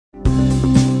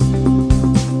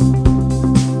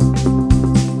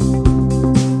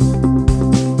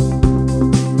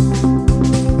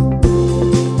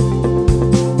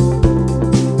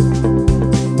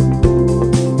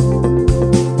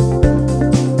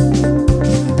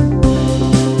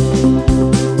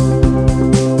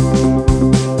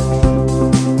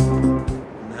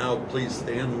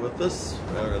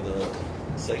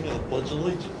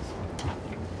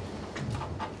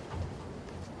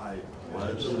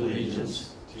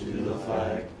allegiance to the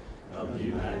flag of the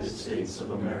United States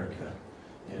of America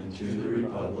and to the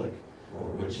republic for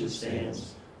which it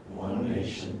stands, one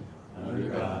nation, under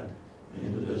God,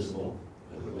 indivisible,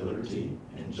 with liberty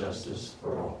and justice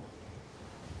for all.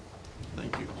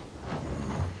 Thank you.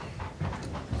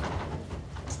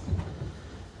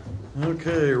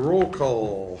 Okay, roll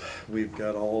call. We've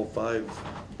got all 5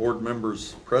 board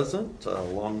members present,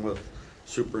 along with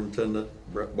Superintendent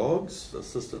Brett Boggs,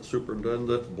 Assistant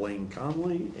Superintendent Blaine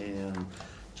Conley, and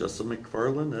Jessa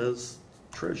McFarland as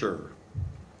treasurer.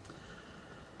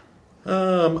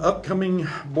 Upcoming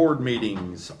board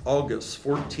meetings: August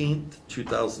 14th,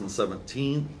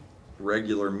 2017,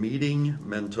 regular meeting,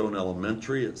 Mentone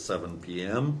Elementary at 7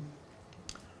 p.m.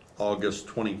 August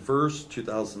 21st,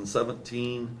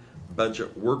 2017,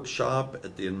 budget workshop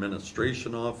at the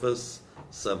administration office,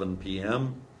 7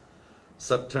 p.m.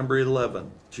 September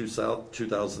 11th,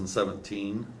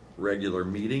 2017, regular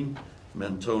meeting,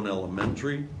 Mentone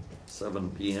Elementary,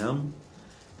 7 p.m.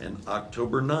 And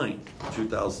October 9th,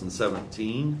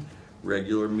 2017,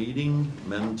 regular meeting,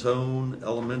 Mentone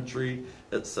Elementary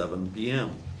at 7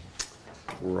 p.m.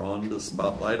 We're on to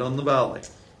Spotlight on the Valley.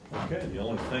 Okay, the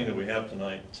only thing that we have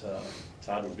tonight,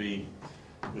 Todd, would be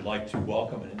we'd like to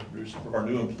welcome and introduce some of our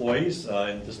new employees.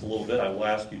 In just a little bit, I will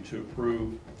ask you to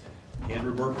approve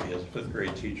Andrew Murphy as a 5th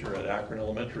grade teacher at Akron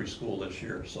Elementary School this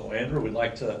year. So Andrew, we'd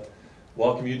like to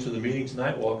welcome you to the meeting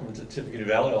tonight. Welcome to Tippecanoe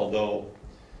Valley, although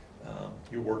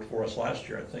you worked for us last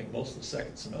year, I think, most of the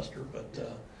 2nd semester, but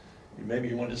maybe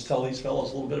you want to just tell these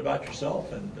fellows a little bit about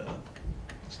yourself and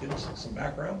just give us some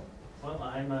background. Well,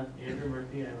 I'm Andrew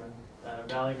Murphy. I'm a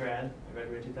Valley grad. I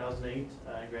graduated in 2008.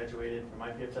 I graduated from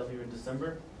IPFW in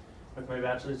December with my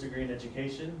bachelor's degree in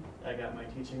education. I got my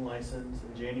teaching license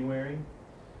in January.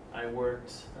 I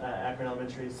worked at Akron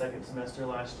Elementary's 2nd semester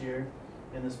last year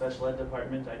in the special ed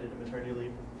department. I did a maternity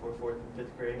leave for 4th and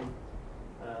 5th grade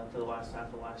for the last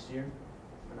half of last year,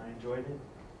 and I enjoyed it,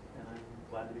 and I'm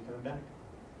glad to be coming back.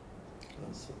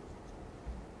 Awesome.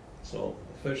 So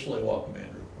officially welcome,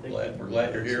 Andrew. We're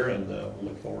glad you're here, and we'll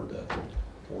look forward to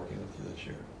working with you this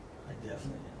year. I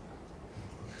definitely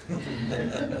am.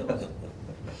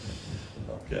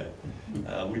 Okay.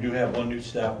 We do have one new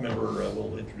staff member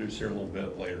we'll introduce here a little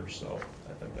bit later, so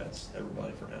I think that's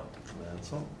everybody for now.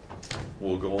 That's all.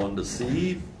 We'll go on to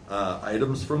C,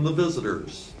 items from the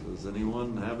visitors. Does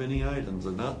anyone have any items?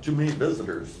 And not too many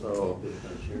visitors, so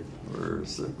we're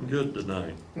sitting good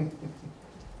tonight.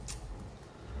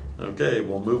 Okay,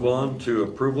 we'll move on to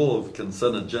approval of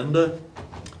consent agenda.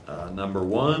 Number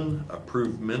 1,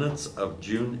 approve minutes of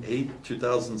June 8,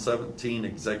 2017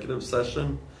 executive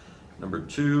session. Number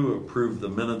 2, approve the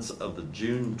minutes of the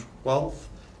June 12th,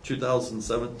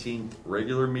 2017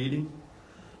 regular meeting.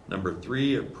 Number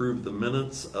 3, approve the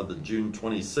minutes of the June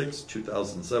 26,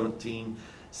 2017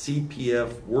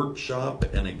 CPF workshop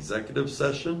and executive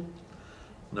session.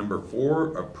 Number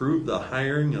 4, approve the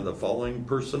hiring of the following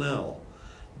personnel: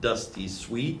 Dusty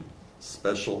Sweet,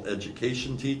 special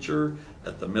education teacher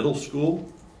at the middle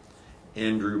school;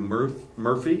 Andrew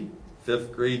Murphy,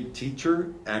 5th grade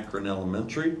teacher, Akron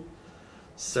Elementary;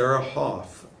 Sarah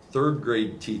Hoff, 3rd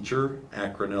grade teacher,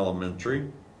 Akron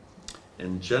Elementary;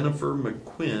 and Jennifer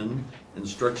McQuinn,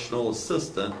 instructional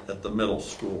assistant at the middle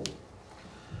school.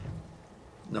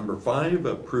 Number 5,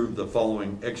 approve the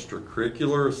following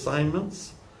extracurricular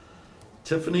assignments: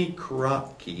 Tiffany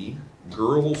Karotke,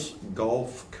 girls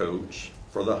golf coach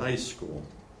for the high school.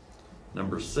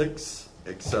 Number 6,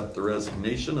 accept the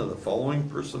resignation of the following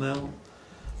personnel: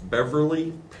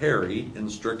 Beverly Perry,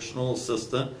 instructional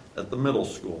assistant at the middle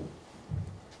school.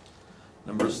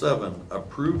 Number 7,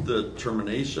 approve the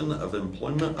termination of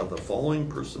employment of the following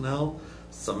personnel: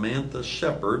 Samantha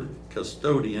Shepard,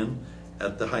 custodian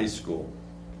at the high school.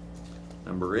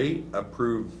 Number 8,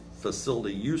 approve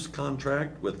facility use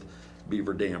contract with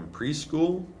Beaver Dam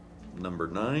Preschool. Number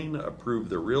 9, approve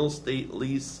the real estate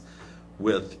lease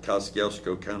with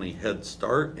Kosciuszko County Head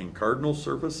Start and Cardinal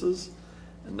Services.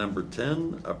 And number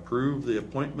 10, approve the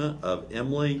appointment of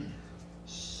Emily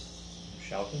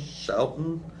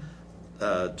Schouten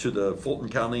to the Fulton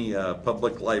County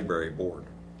Public Library Board.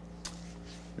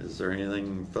 Is there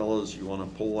anything, fellas, you want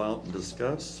to pull out and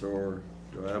discuss, or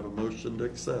do I have a motion to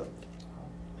accept?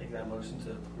 Make that motion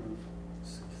to approve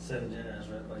consent agenda as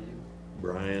read by you.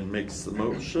 Brian makes the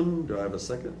motion. Do I have a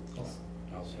second? I'll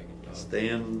second.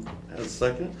 Stan has a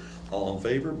second. All in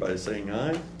favor by saying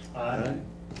aye. Aye.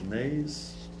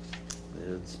 Nays?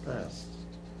 It's passed.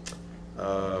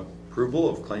 Approval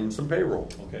of claims and payroll.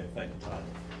 Okay, thank you, Todd.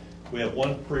 We have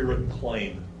one pre-written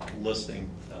claim listing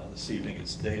this evening.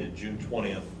 It's dated June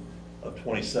 20th of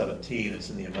 2017. It's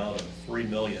in the amount of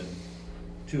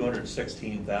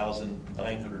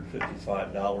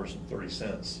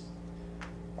 $216,955.30.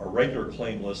 Our regular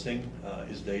claim listing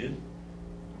is dated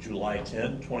July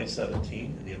 10,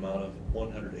 2017, in the amount of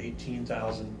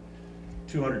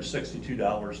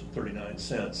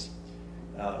 $118,262.39.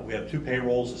 We have 2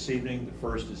 payrolls this evening. The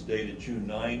first is dated June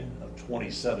 9 of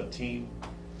 2017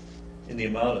 in the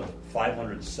amount of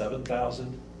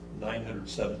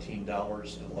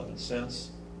 $507,917.11.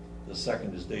 The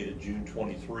second is dated June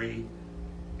 23,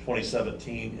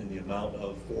 2017 in the amount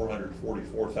of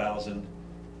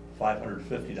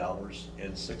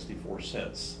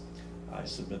 $444,550.64. I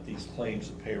submit these claims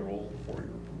to payroll for your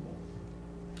approval.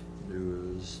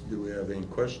 Do we have any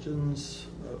questions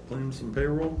about claims and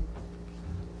payroll?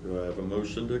 Do I have a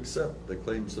motion to accept the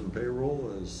claims and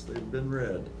payroll as they've been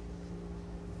read?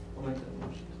 I'll make that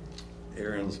motion.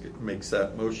 Aaron makes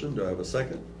that motion. Do I have a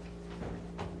second?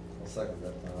 I'll second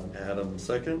that, Tom. Adam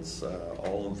seconds.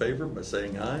 All in favor by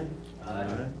saying aye.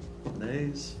 Aye.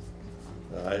 Nays?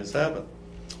 The ayes have it.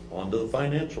 On to the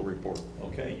financial report.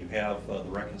 Okay, you have the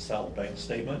reconciled bank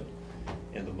statement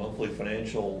and the monthly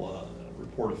financial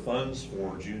report of funds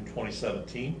for June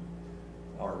 2017.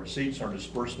 Our receipts, our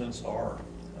disbursements are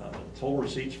total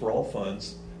receipts for all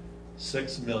funds,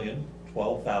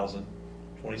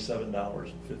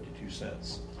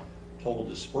 $6,012,027.52. Total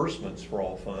disbursements for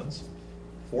all funds,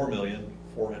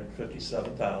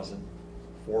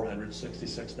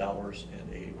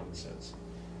 $4,457,466.81.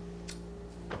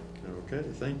 Okay,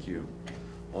 thank you.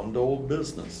 On to old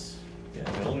business. Yeah,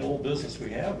 the only old business we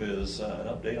have is an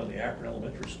update on the Akron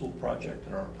Elementary School project,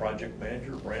 and our project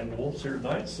manager, Brandon Wolf's here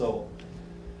tonight. So,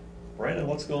 Brandon,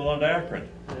 what's going on in Akron?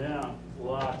 Yeah,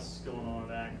 lots going on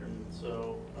in Akron.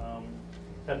 So,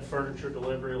 had furniture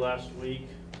delivery last week.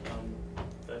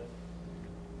 That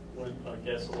went, I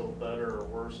guess, a little better or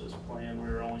worse as planned. We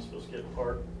were only supposed to get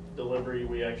part delivery.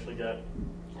 We actually got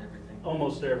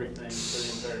almost everything for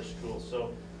the entire school.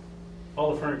 So,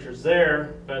 all the furniture's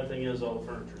there. Bad thing is all the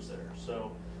furniture's there.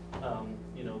 So,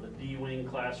 you know, the D wing,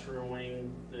 classroom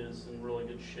wing is in really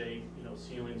good shape. You know,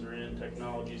 ceilings are in,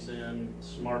 technology's in,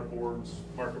 smart boards,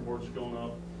 marker boards are going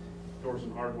up, doors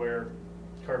and hardware,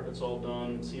 carpet's all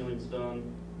done, ceiling's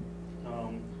done.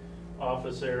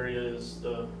 Office area is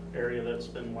the area that's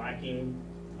been lacking.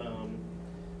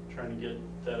 Trying to get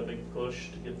that a big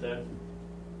push to get that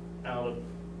out of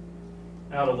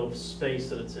the space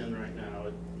that it's in right now.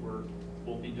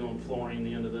 We'll be doing flooring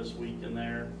the end of this week in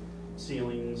there.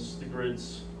 Ceilings, the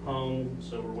grid's hung,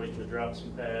 so we're waiting to drop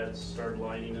some pads, start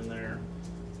lighting in there.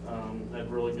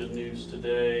 Had really good news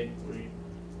today. We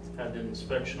had an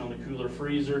inspection on the cooler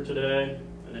freezer today,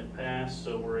 and it passed,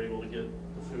 so we're able to get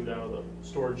the food out of the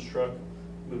storage truck,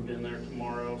 moved in there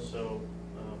tomorrow. So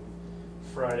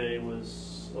Friday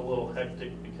was a little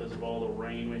hectic because of all the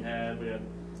rain we had. We had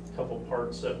a couple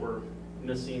parts that were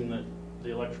missing that the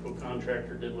electrical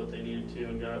contractor did what they needed to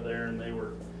and got there, and they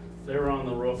were on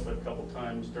the roof a couple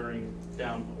times during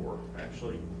downpour,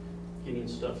 actually getting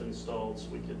stuff installed so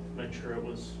we could make sure it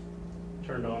was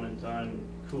turned on in time and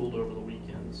cooled over the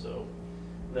weekend. So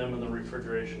them and the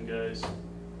refrigeration guys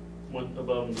went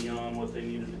above and beyond what they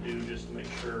needed to do just to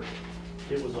make sure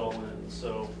it was all in.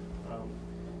 So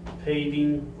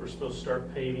paving, we're supposed to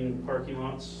start paving parking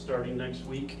lots starting next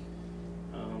week.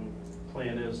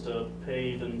 Plan is to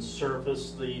pave and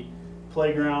surface the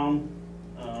playground.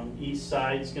 East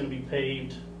side's going to be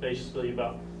paved. Basically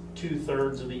about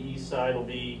 2/3 of the east side will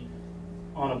be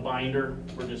on a binder.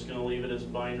 We're just going to leave it as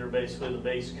binder, basically the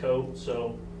base coat,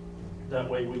 so that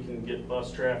way we can get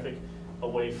bus traffic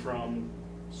away from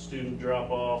student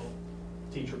drop-off,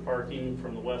 teacher parking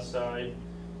from the west side.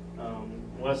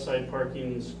 West side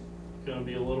parking's going to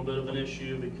be a little bit of an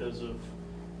issue because of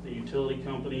the utility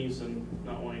companies and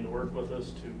not wanting to work with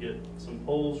us to get some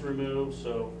poles removed.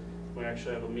 So we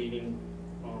actually have a meeting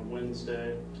on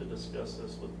Wednesday to discuss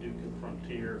this with Duke and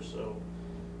Frontier. So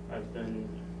I've been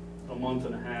a month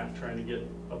and a half trying to get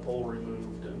a pole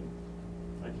removed, and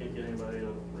I can't get anybody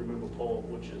to remove a pole,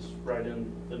 which is right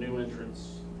in the new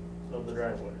entrance of the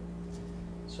driveway.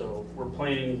 So we're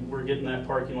getting that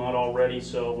parking lot all ready,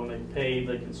 so when they pave,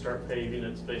 they can start paving.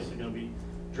 It's basically going to be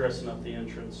dressing up the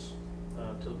entrance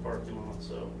to the parking lot.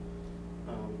 So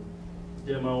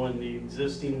demo in the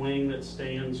existing wing that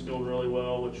stands going really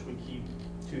well, which we keep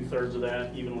 2/3 of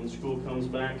that even when school comes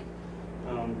back.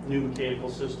 New mechanical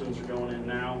systems are going in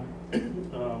now.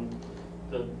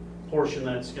 The portion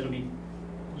that's going to be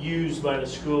used by the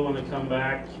school when they come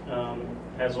back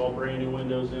has all brand new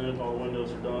windows in it. All the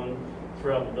windows are done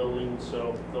throughout the building,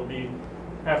 so they'll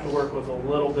have to work with a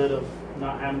little bit of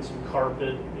not having some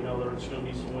carpet. You know, there's going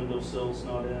to be some window sills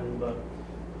not in, but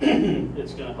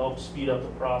it's gonna help speed up the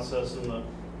process in the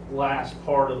last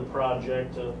part of the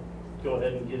project to go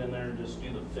ahead and get in there and just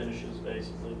do the finishes,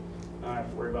 basically. Not have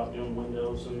to worry about doing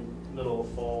windows in middle of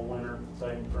fall, winter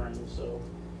time frame, so.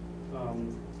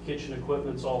 Kitchen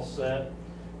equipment's all set.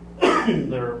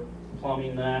 They're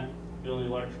plumbing that, doing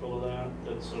the electrical to that.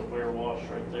 That's a wear wash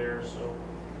right there, so,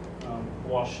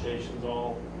 wash stations,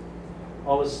 all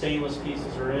the stainless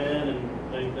pieces are in,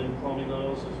 and they've been plumbing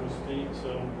those as we speak,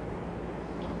 so.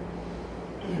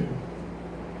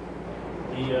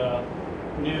 The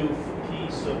new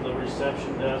piece of the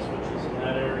reception desk, which is in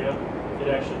that area, it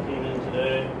actually came in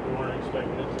today. We weren't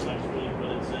expecting it till next week,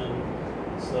 but it's in.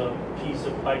 It's a piece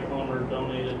of pipe lumber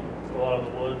donated, a lot of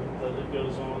the wood that it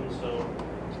goes on, so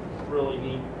really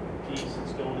neat piece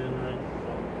that's going in right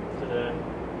today.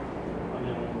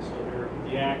 So here,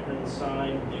 the Akron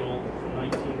sign, the old from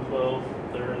 1912,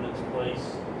 they're in its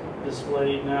place,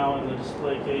 displayed now in the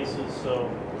display cases, so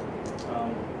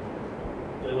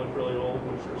they look really old,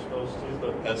 which they're supposed to,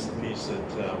 but. That's the piece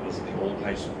that was in the old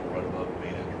high school right above the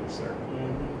main entrance there.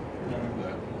 Remember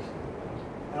that?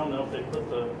 I don't know if they put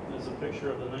there's a picture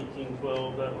of the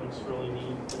 1912, that looks really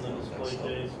neat in the display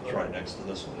case. It's right next to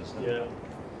this one, isn't it?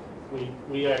 Yeah,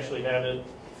 we actually have it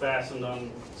fastened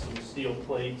on some steel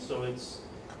plates, so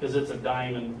because it's a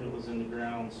diamond, it was in the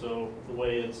ground, so the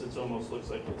way it's almost looks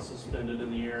like it's suspended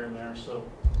in the air in there, so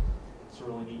it's a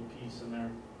really neat piece in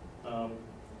there.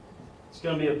 It's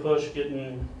going to be a push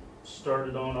getting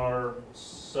started on our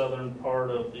southern part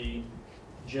of the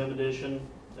gym addition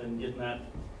and getting that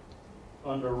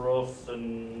under roof,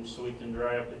 and so we can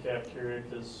dry up the cafeteria,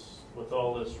 because with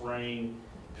all this rain,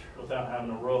 without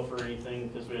having a roof or anything,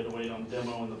 because we had to wait on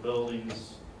demo in the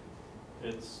buildings,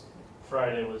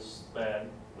 Friday was bad.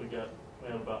 We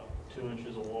have about 2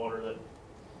 inches of water that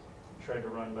tried to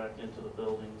run back into the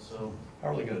building, so. How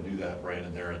are they gonna do that,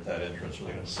 Brandon, there at that entrance? Are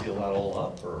they gonna seal that all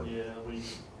up, or? Yeah,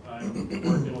 I'm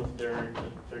working with Derek to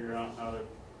figure out how to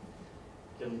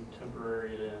get them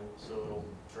temporary it in, so it'll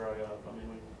dry up. I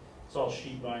mean, it's all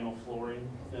sheet vinyl flooring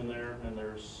in there, and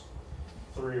there's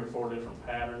 3 or 4 different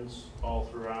patterns all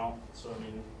throughout, so I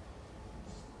mean,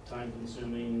 it's time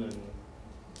consuming, and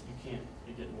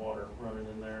you get water running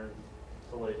in there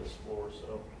to lay this floor,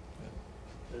 so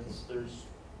there's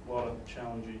a lot of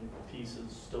challenging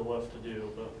pieces still left to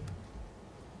do, but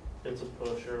it's a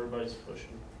push. Everybody's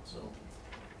pushing, so.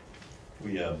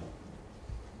 We have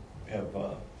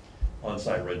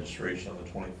on-site registration on the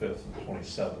 25th and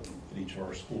 27th at each of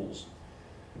our schools.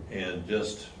 And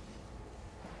just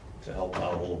to help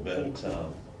out a little bit,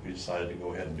 we decided to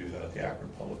go ahead and do that at the Akron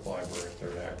Public Library at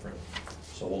their Akron.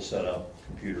 So we'll set up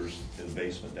computers in the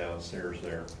basement downstairs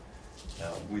there.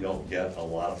 Now, we don't get a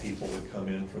lot of people that come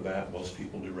in for that. Most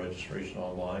people do registration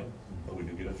online, but we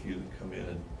do get a few that come in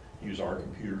and use our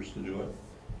computers to do it.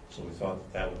 So we thought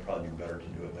that would probably be better to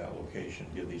do it at that location,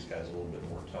 give these guys a little bit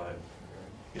more time,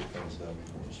 get things done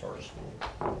before we start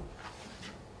school.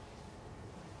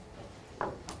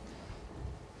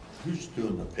 Who's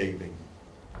doing the paving?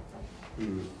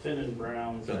 Finn and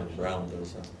Brown. Finn and Brown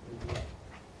does that.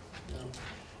 Yeah.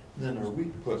 Then are we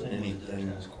putting anything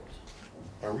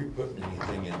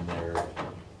in there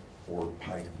for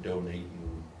Pike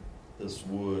donating this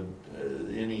wood?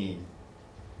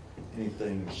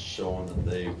 Anything showing that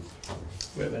they've? Do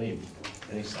we have any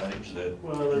signage that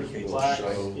Well, there's indicates plaques.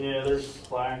 the show? Yeah, there's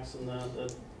plaques and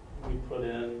that we put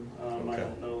in. I Okay.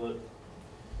 don't know that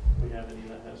we have any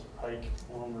that has Pike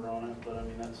lumber on it, but I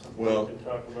mean, that's something Well, we can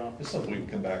talk about. It's something we can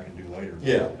come back and do later.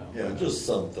 Yeah, just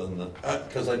something that,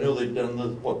 because I know they've done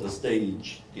the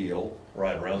stage deal.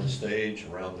 Right, around the stage,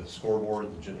 around the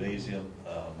scoreboard, the gymnasium,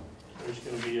 There's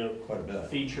gonna be a quite a bit.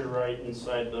 feature right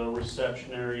inside the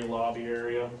reception area, lobby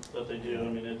area that they do. I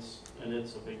mean, it's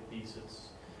a big piece. It's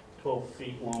 12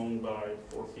 feet long by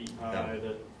 4 feet high.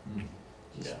 Yeah.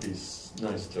 Yeah. Just be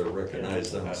nice to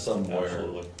recognize them Yeah, somewhere.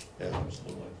 Absolutely, Yeah,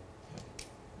 absolutely.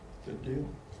 good deal.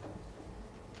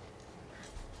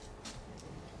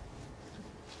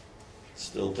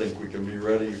 Still think we can be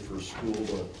ready for school,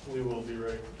 but We will be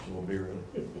ready. we'll be ready.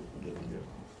 Good deal.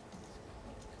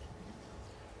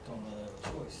 Don't really have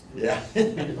a choice. Yeah.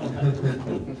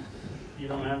 You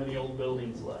don't have any old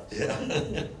buildings left.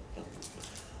 Yeah.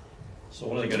 So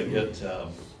when are they gonna get,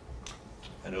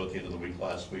 I know at the end of the week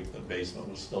last week, the basement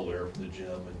was still there for the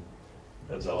gym, and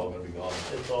that's all gonna be gone.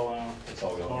 It's all out. It's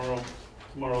all gone.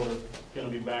 Tomorrow they're gonna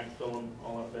be backfilling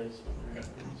all that basement and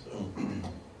everything, so.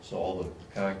 So all the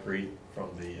concrete from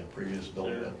the previous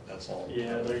building, that's all?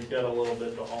 Yeah, they've got a little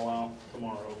bit to haul out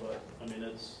tomorrow, but, I mean,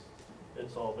 it's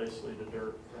all basically the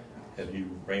dirt right now. Have you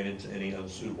ran into any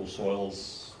unsuitable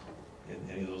soils in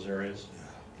any of those areas?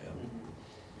 Yeah.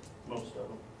 Mhm. Most of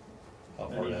them. How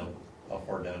far down? How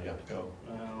far down you have to go?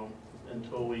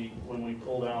 When we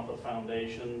pulled out the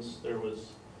foundations, there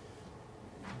was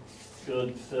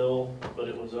good fill, but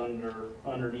it was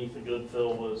underneath the good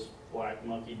fill was black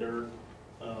mucky dirt.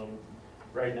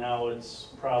 Right now, it's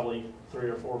probably 3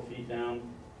 or 4 feet down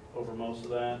over most of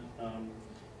that.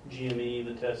 GME,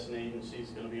 the testing agency, is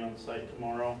going to be on site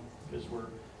tomorrow because we're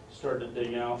starting to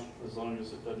dig out as long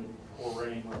as it doesn't pour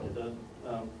rain like it does.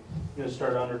 Going to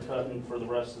start undercutting for the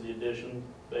rest of the addition,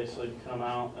 basically to come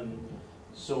out. And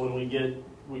so when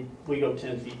we go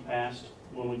 10 feet past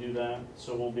when we do that,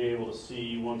 so we'll be able to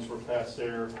see once we're past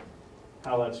there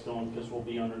how that's going, because we'll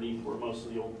be underneath where most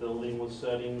of the old building was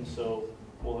setting. So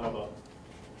we'll have a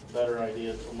better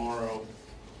idea tomorrow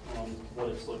on what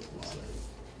it's looking like.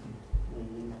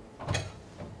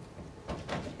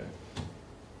 Okay.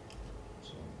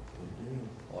 So,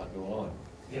 a lot going on.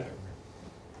 Yeah.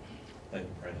 Thank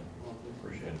you, Brandon.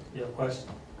 Appreciate it. You have a question?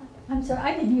 I'm sorry,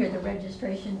 I didn't hear the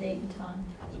registration date and time.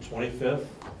 The 25th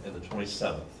and the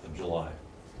 27th of July,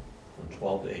 from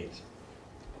 12 to 8. And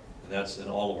that's in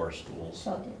all of our schools.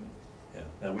 So, Yeah.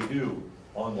 Now, we do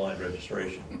online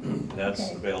registration, and that's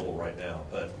Okay. available right now,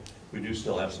 but we do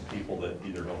still have some people that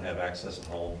either don't have access at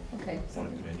home, okay, want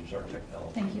to come in and use our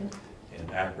technology. thank you.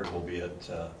 And Akron will be at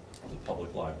the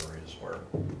public library is where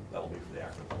that will be for the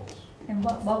Akron folks. And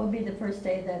what would be the first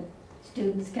day that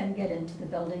students can get into the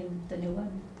building, the new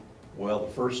one? Well,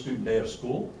 the first student day of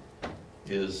school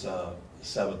is the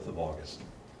 7th of August.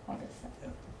 August 7th. Yeah.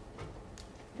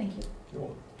 Thank you. You're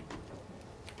welcome.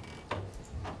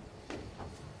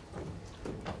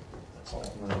 That's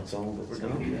all. That's all that we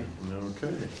got?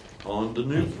 Okay. On to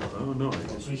new, oh no.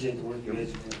 Appreciate the work you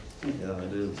guys do. Yeah,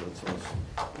 it is, that's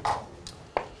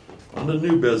awesome. On to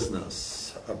new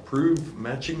business, approve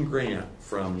matching grant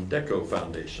from DECO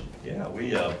Foundation. Yeah,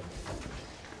 we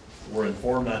were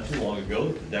informed not too long ago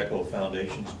that the DECO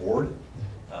Foundation's board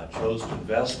chose to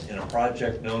invest in a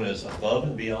project known as Above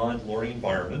and Beyond Learning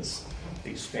Environments,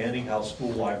 expanding how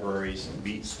school libraries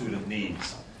meet student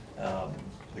needs.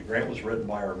 The grant was written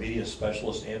by our media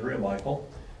specialist, Andrea Michael,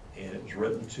 and it was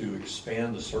written to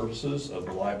expand the services of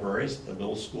the libraries at the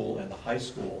middle school and the high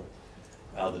school.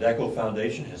 The DECO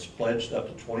Foundation has pledged up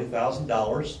to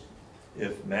 $20,000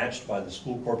 if matched by the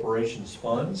school corporation's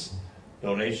funds,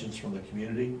 donations from the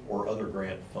community, or other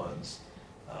grant funds.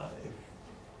 If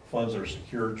funds are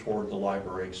secured toward the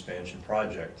library expansion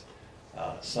project.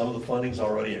 Some of the funding is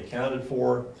already accounted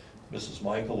for. Mrs.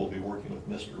 Michael will be working with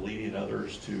Mr. Leedy and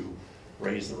others to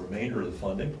raise the remainder of the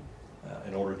funding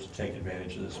in order to take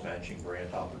advantage of this matching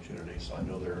grant opportunity. So I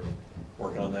know they're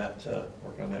working on that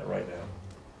right now.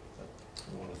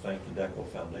 We want to thank the DECO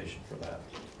Foundation for that.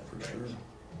 For sure.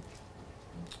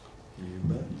 You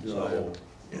bet. So,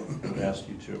 I would ask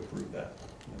you to approve that.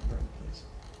 Please.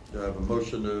 Do I have a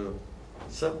motion to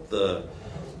accept the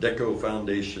DECO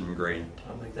Foundation grant?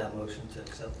 I'll make that motion to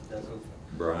accept the DECO.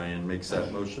 Brian makes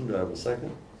that motion. Do I have a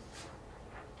second?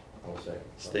 I'll second.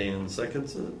 Stan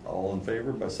seconds it. All in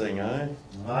favor by saying aye?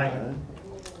 Aye.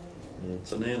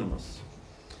 It's unanimous.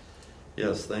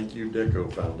 Yes, thank you,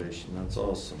 DECO Foundation. That's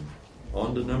awesome.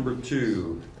 On to number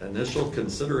 2, initial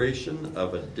consideration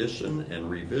of addition and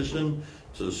revision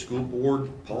to the school board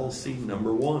policy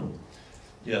number 1.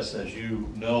 Yes, as you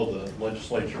know, the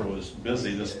legislature was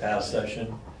busy this past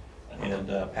session and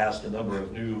passed a number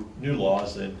of new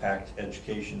laws that impact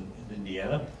education in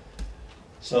Indiana.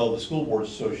 So the School Boards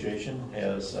Association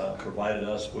has provided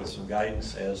us with some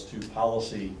guidance as to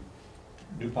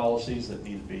new policies that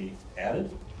need to be added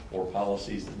or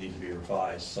policies that need to be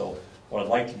revised. So what I'd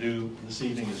like to do this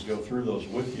evening is go through those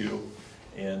with you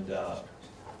and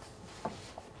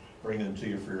bring them to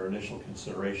you for your initial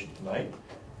consideration tonight,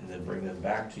 and then bring them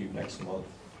back to you next month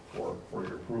for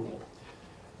your approval.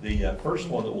 The first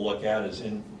one that we'll look at is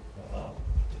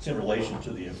it's in relation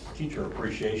to the teacher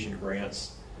appreciation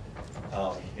grants,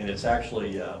 and it's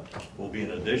actually will be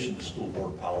in addition to school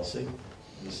board policy.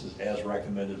 This is as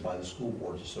recommended by the School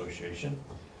Boards Association.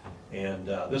 And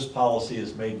this policy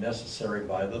is made necessary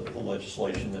by the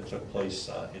legislation that took place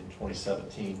in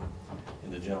 2017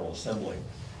 in the General Assembly.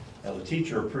 Now, the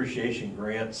teacher appreciation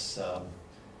grants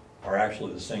are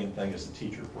actually the same thing as the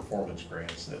teacher performance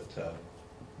grants that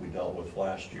we dealt with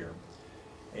last year.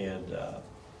 And the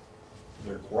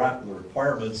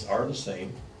requirements are the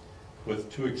same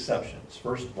with 2 exceptions.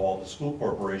 First of all, the school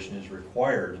corporation is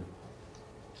required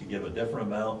to give a different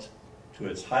amount to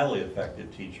its highly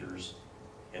effective teachers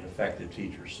and effective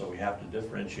teachers. So we have to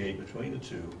differentiate between the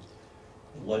two.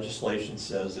 The legislation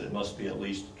says that it must be at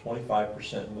least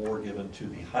 25% more given to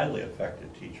the highly effective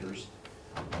teachers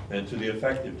than to the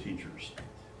effective teachers.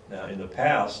 Now, in the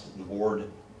past, the board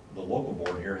the local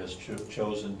board here has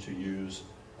chosen to use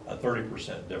a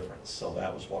 30% difference, so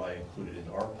that was what I included in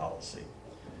our policy.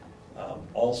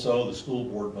 Also, the school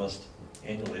board must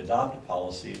annually adopt a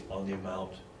policy on the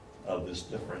amount of this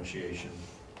differentiation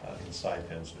in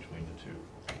stipends between the two.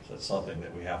 So that's something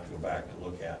that we have to go back and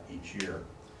look at each year.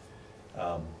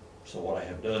 So what I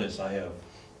have done is I have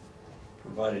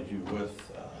provided you with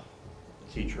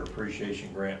the teacher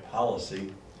appreciation grant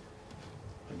policy,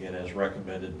 again as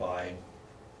recommended by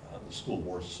the School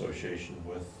Boards Association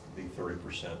with the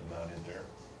 30% amount in there.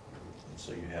 And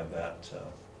so you have that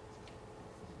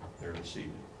there this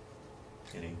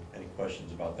evening. Any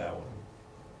questions about that one?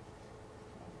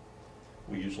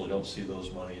 We usually don't see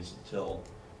those monies until,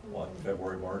 what,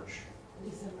 February, March?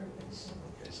 December.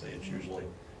 Okay, so it's usually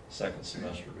second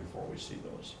semester before we see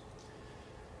those.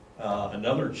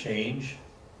 Another change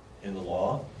in the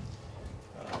law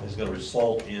is going to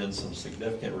result in some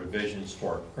significant revisions to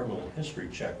our criminal history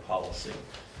check policy.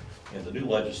 And the new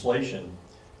legislation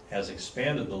has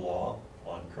expanded the law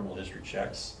on criminal history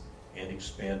checks and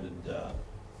expanded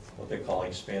what they call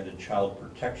expanded child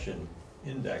protection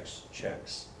index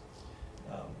checks.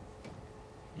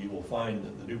 You will find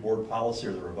the new board policy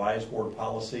or the revised board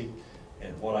policy,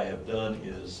 and what I have done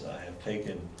is I have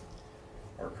taken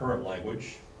our current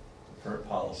language, current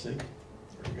policy,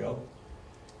 there we go,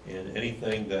 and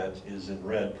anything that is in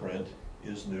red print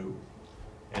is new.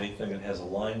 Anything that has a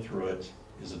line through it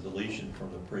is a deletion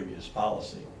from the previous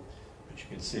policy. But you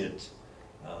can see it,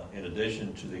 in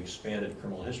addition to the expanded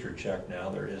criminal history check now,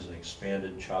 there is an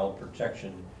expanded child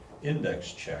protection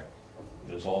index check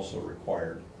that is also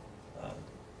required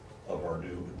of our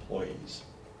new employees.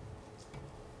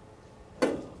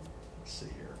 Let's see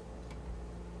here.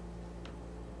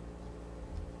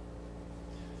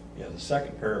 Yeah, the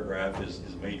second paragraph is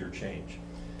a major change.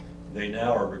 They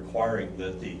now are requiring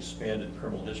that the expanded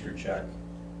criminal history check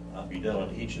be done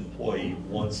on each employee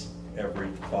once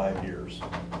every 5 years.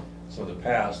 So in the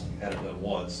past, you had it done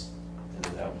once, and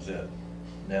then that was it.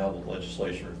 Now the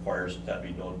legislation requires that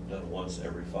be done once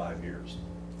every 5 years.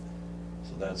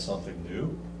 So that's something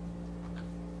new.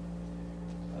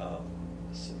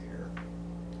 Let's see here.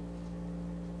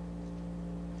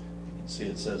 You can see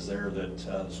it says there that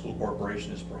the school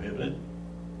corporation is prohibited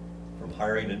from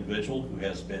hiring an individual who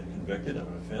has been convicted of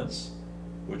an offense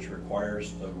which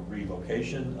requires a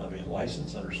revocation of a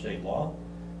license under state law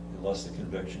unless the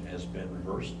conviction has been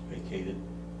reversed, vacated,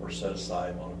 or set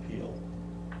aside on appeal.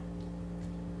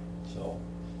 So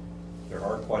there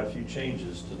are quite a few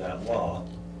changes to that law,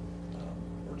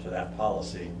 or to that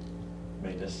policy,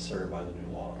 made necessary by the new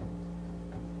law.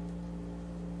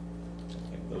 I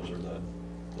think those are the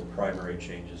primary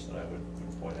changes that I would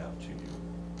point out to you.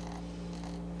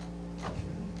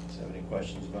 Does you have any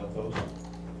questions about those?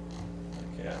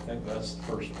 Okay, I think that's the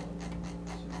first one.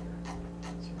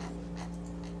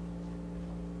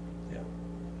 Yeah,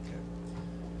 okay.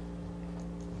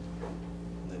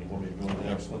 And then you want me to go to the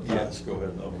next one? Yes, go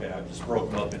ahead. Okay, I just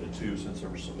broke them up into two since there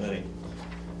were so many.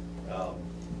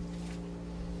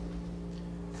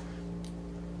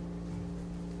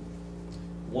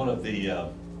 One of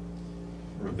the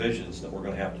revisions that we're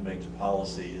going to have to make to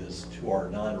policy is to our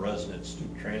non-resident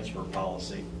student transfer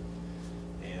policy,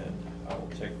 and I will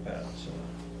take that.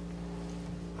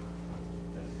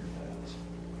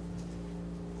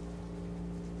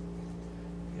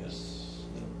 Yes.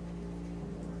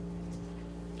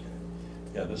 Okay.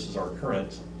 Yeah, this is our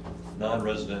current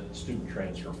non-resident student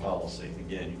transfer policy.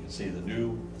 Again, you can see the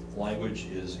new language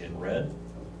is in red.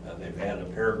 They've added a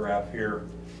paragraph here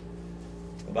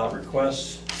about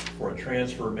requests for a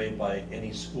transfer made by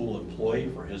any school employee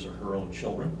for his or her own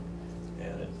children.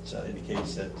 And it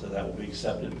indicates that that will be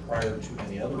accepted prior to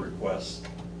any other requests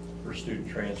for student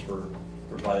transfer,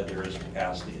 provided there is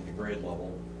capacity at the grade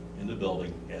level in the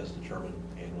building as determined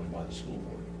annually by the school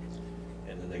board.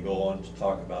 And then they go on to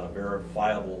talk about a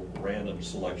verifiable random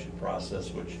selection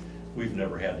process, which we've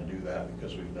never had to do that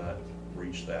because we've not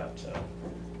reached that,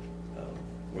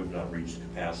 we've not reached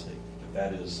capacity. But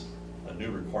that is a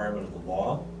new requirement of the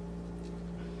law.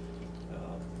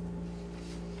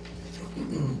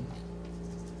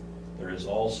 There is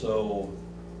also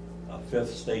a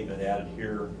fifth statement added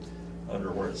here under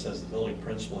where it says the building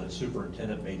principal and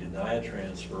superintendent may deny a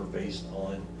transfer based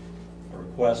on a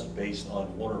request based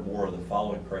on one or more of the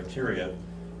following criteria.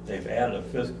 They've added a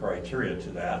fifth criteria to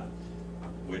that,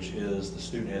 which is the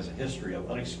student has a history of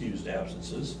unexcused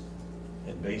absences,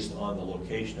 and based on the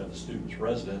location of the student's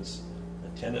residence,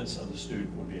 attendance of the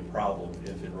student would be a problem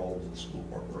if enrolled in the school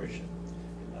corporation.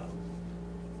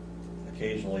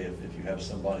 Occasionally, if you have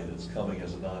somebody that's coming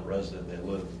as a non-resident, they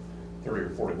live 30 or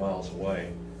 40 miles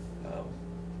away,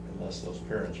 and unless those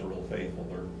parents are real faithful,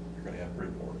 you're going to have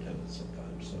pretty poor attendance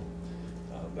sometimes. So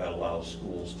that allows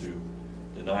schools to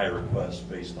deny a request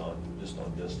based on just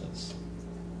on distance.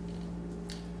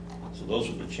 So those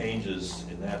are the changes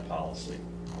in that policy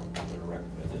that are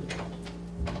recommended.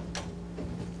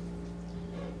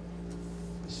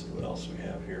 Let's see what else we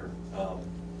have here.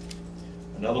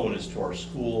 Another one is to our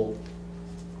school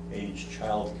age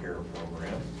child care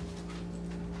program.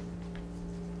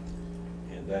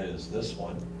 And that is this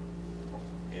one.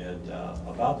 And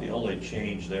about the only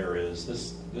change there is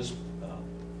this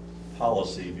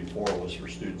policy before was for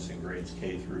students in grades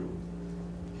K through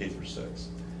 6.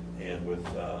 And with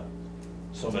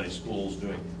so many schools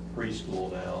doing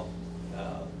preschool now,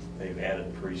 they've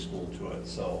added preschool to it.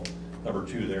 So number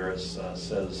 2 there is,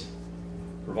 says,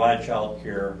 provide child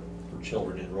care for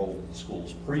children enrolled in the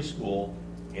school's preschool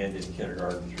and in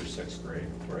kindergarten through 6th grade,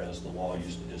 whereas the law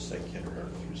used to just say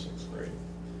kindergarten through 6th grade.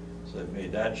 So they've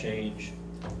made that change.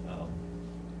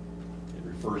 It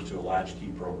refers to a latchkey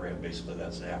program. Basically,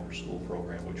 that's an after-school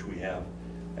program, which we have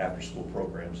after-school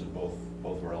programs in both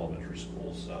of our elementary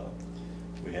schools.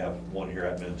 We have one here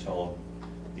at Mentone.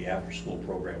 The after-school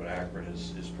program at Akron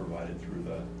is provided through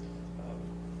the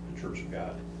Church of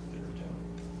God in our town.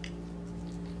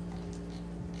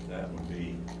 That would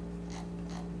be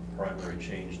primary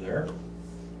change there.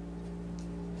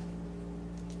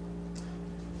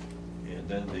 And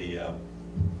then the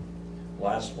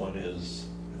last one is,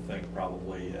 I think,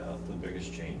 probably the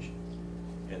biggest change.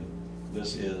 And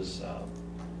this is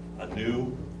a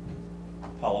new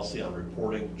policy on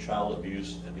reporting child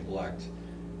abuse and neglect.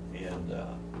 And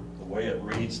the way it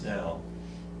reads now,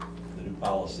 the new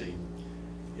policy,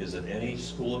 is that any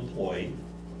school employee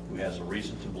who has a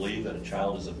reason to believe that a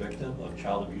child is a victim of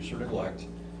child abuse or neglect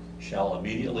shall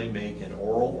immediately make an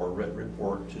oral or written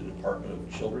report to the Department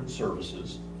of Children's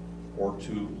Services or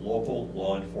to local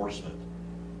law enforcement.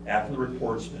 After the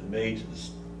report's been made to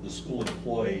the school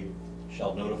employee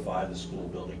shall notify the school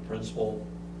building principal.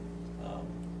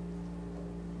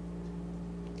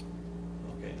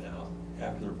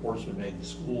 After the report's been made, the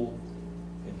school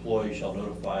employee shall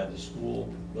notify the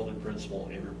school building principal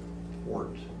a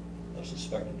report of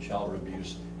suspected child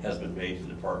abuse has been made to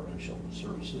the Department of Children's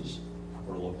Services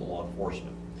or local law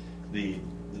enforcement. The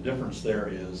difference there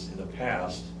is, in the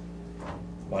past,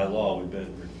 by law, we've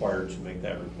been required to make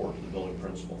that report to the building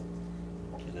principal.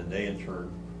 And then they, in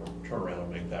turn around and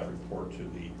make that report to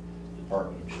the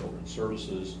Department of Children's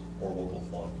Services or local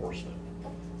law enforcement.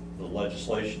 The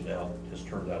legislation now has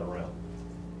turned that around.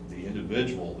 The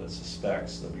individual that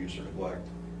suspects abuse or neglect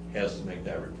has to make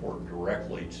that report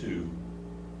directly to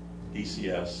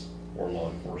DCS or law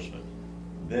enforcement.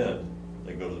 Then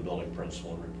they go to the building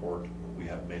principal and report, we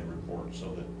have made a report,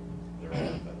 so that they're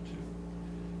on that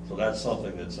too. So that's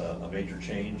something that's a major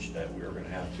change that we are going to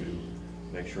have to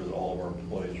make sure that all of our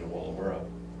employees are well aware of.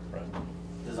 Right?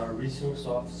 Does our resource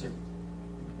officer,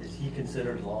 is he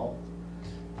considered law?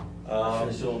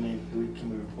 So I mean, can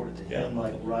we report it to him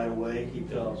like right away, keep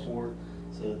it on our report,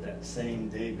 so that same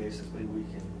day basically we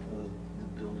can,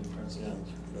 the building principal?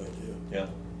 Good idea. Yeah,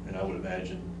 and I would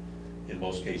imagine in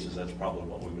most cases that's probably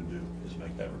what we would do, is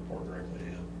make that report directly to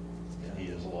him. And he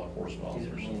is a law enforcement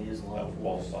officer. He is a law that would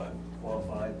enforcement.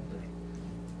 qualify. But,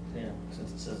 yeah,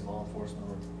 since it says law enforcement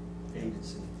or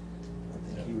agency, I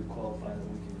think he would qualify that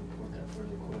we can report that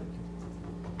fairly quick.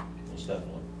 Most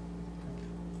definitely.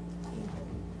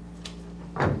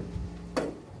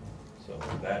 So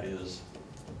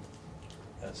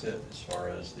that's it as far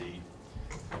as the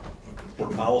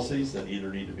policies that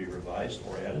either need to be revised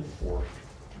or added for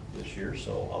this year.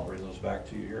 So I'll bring those back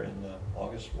to you here in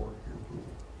August for your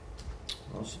approval.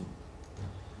 Awesome.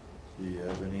 Do you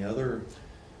have any other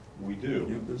We do.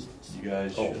 new business? You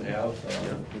guys should have.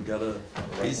 Yeah, we got a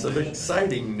piece of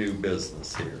exciting new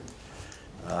business here.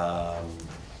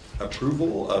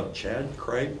 Approval of Chad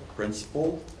Craig,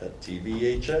 principal at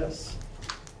TVHS.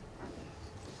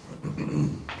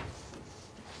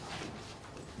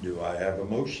 Do I have a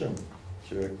motion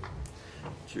to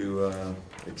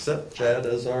accept Chad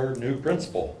as our new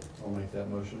principal? I'll make that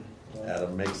motion.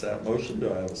 Adam makes that motion.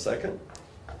 Do I have a second?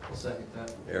 I'll second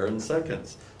that. Aaron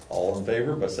seconds. All in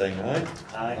favor by saying aye?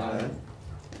 Aye.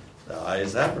 The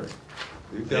ayes have it.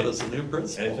 We've got us a new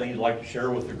principal. Anything you'd like to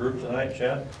share with the group tonight,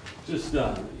 Chad? Just,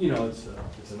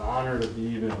 it's an honor to be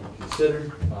even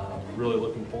considered. Really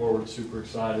looking forward, super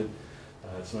excited.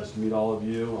 It's nice to meet all of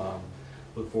you.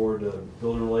 Look forward to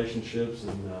building relationships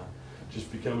and just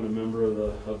becoming a member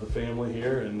of the family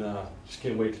here, and just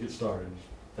can't wait to get started.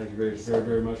 Thank you very, very,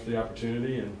 very much for the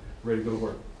opportunity, and ready to go to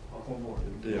work. Welcome aboard.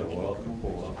 Good deal. Welcome.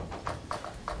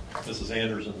 Mrs.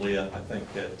 Anders and Leah, I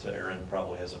think that Aaron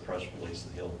probably has a press release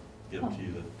that he'll give to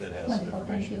you that has some Wonderful,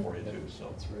 thank information you. for you too,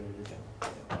 so. It's ready to go.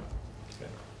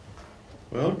 Okay.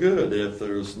 Well, good. If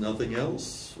there's nothing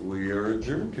else, we are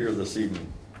adjourned here this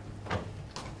evening.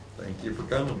 Thank you for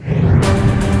coming.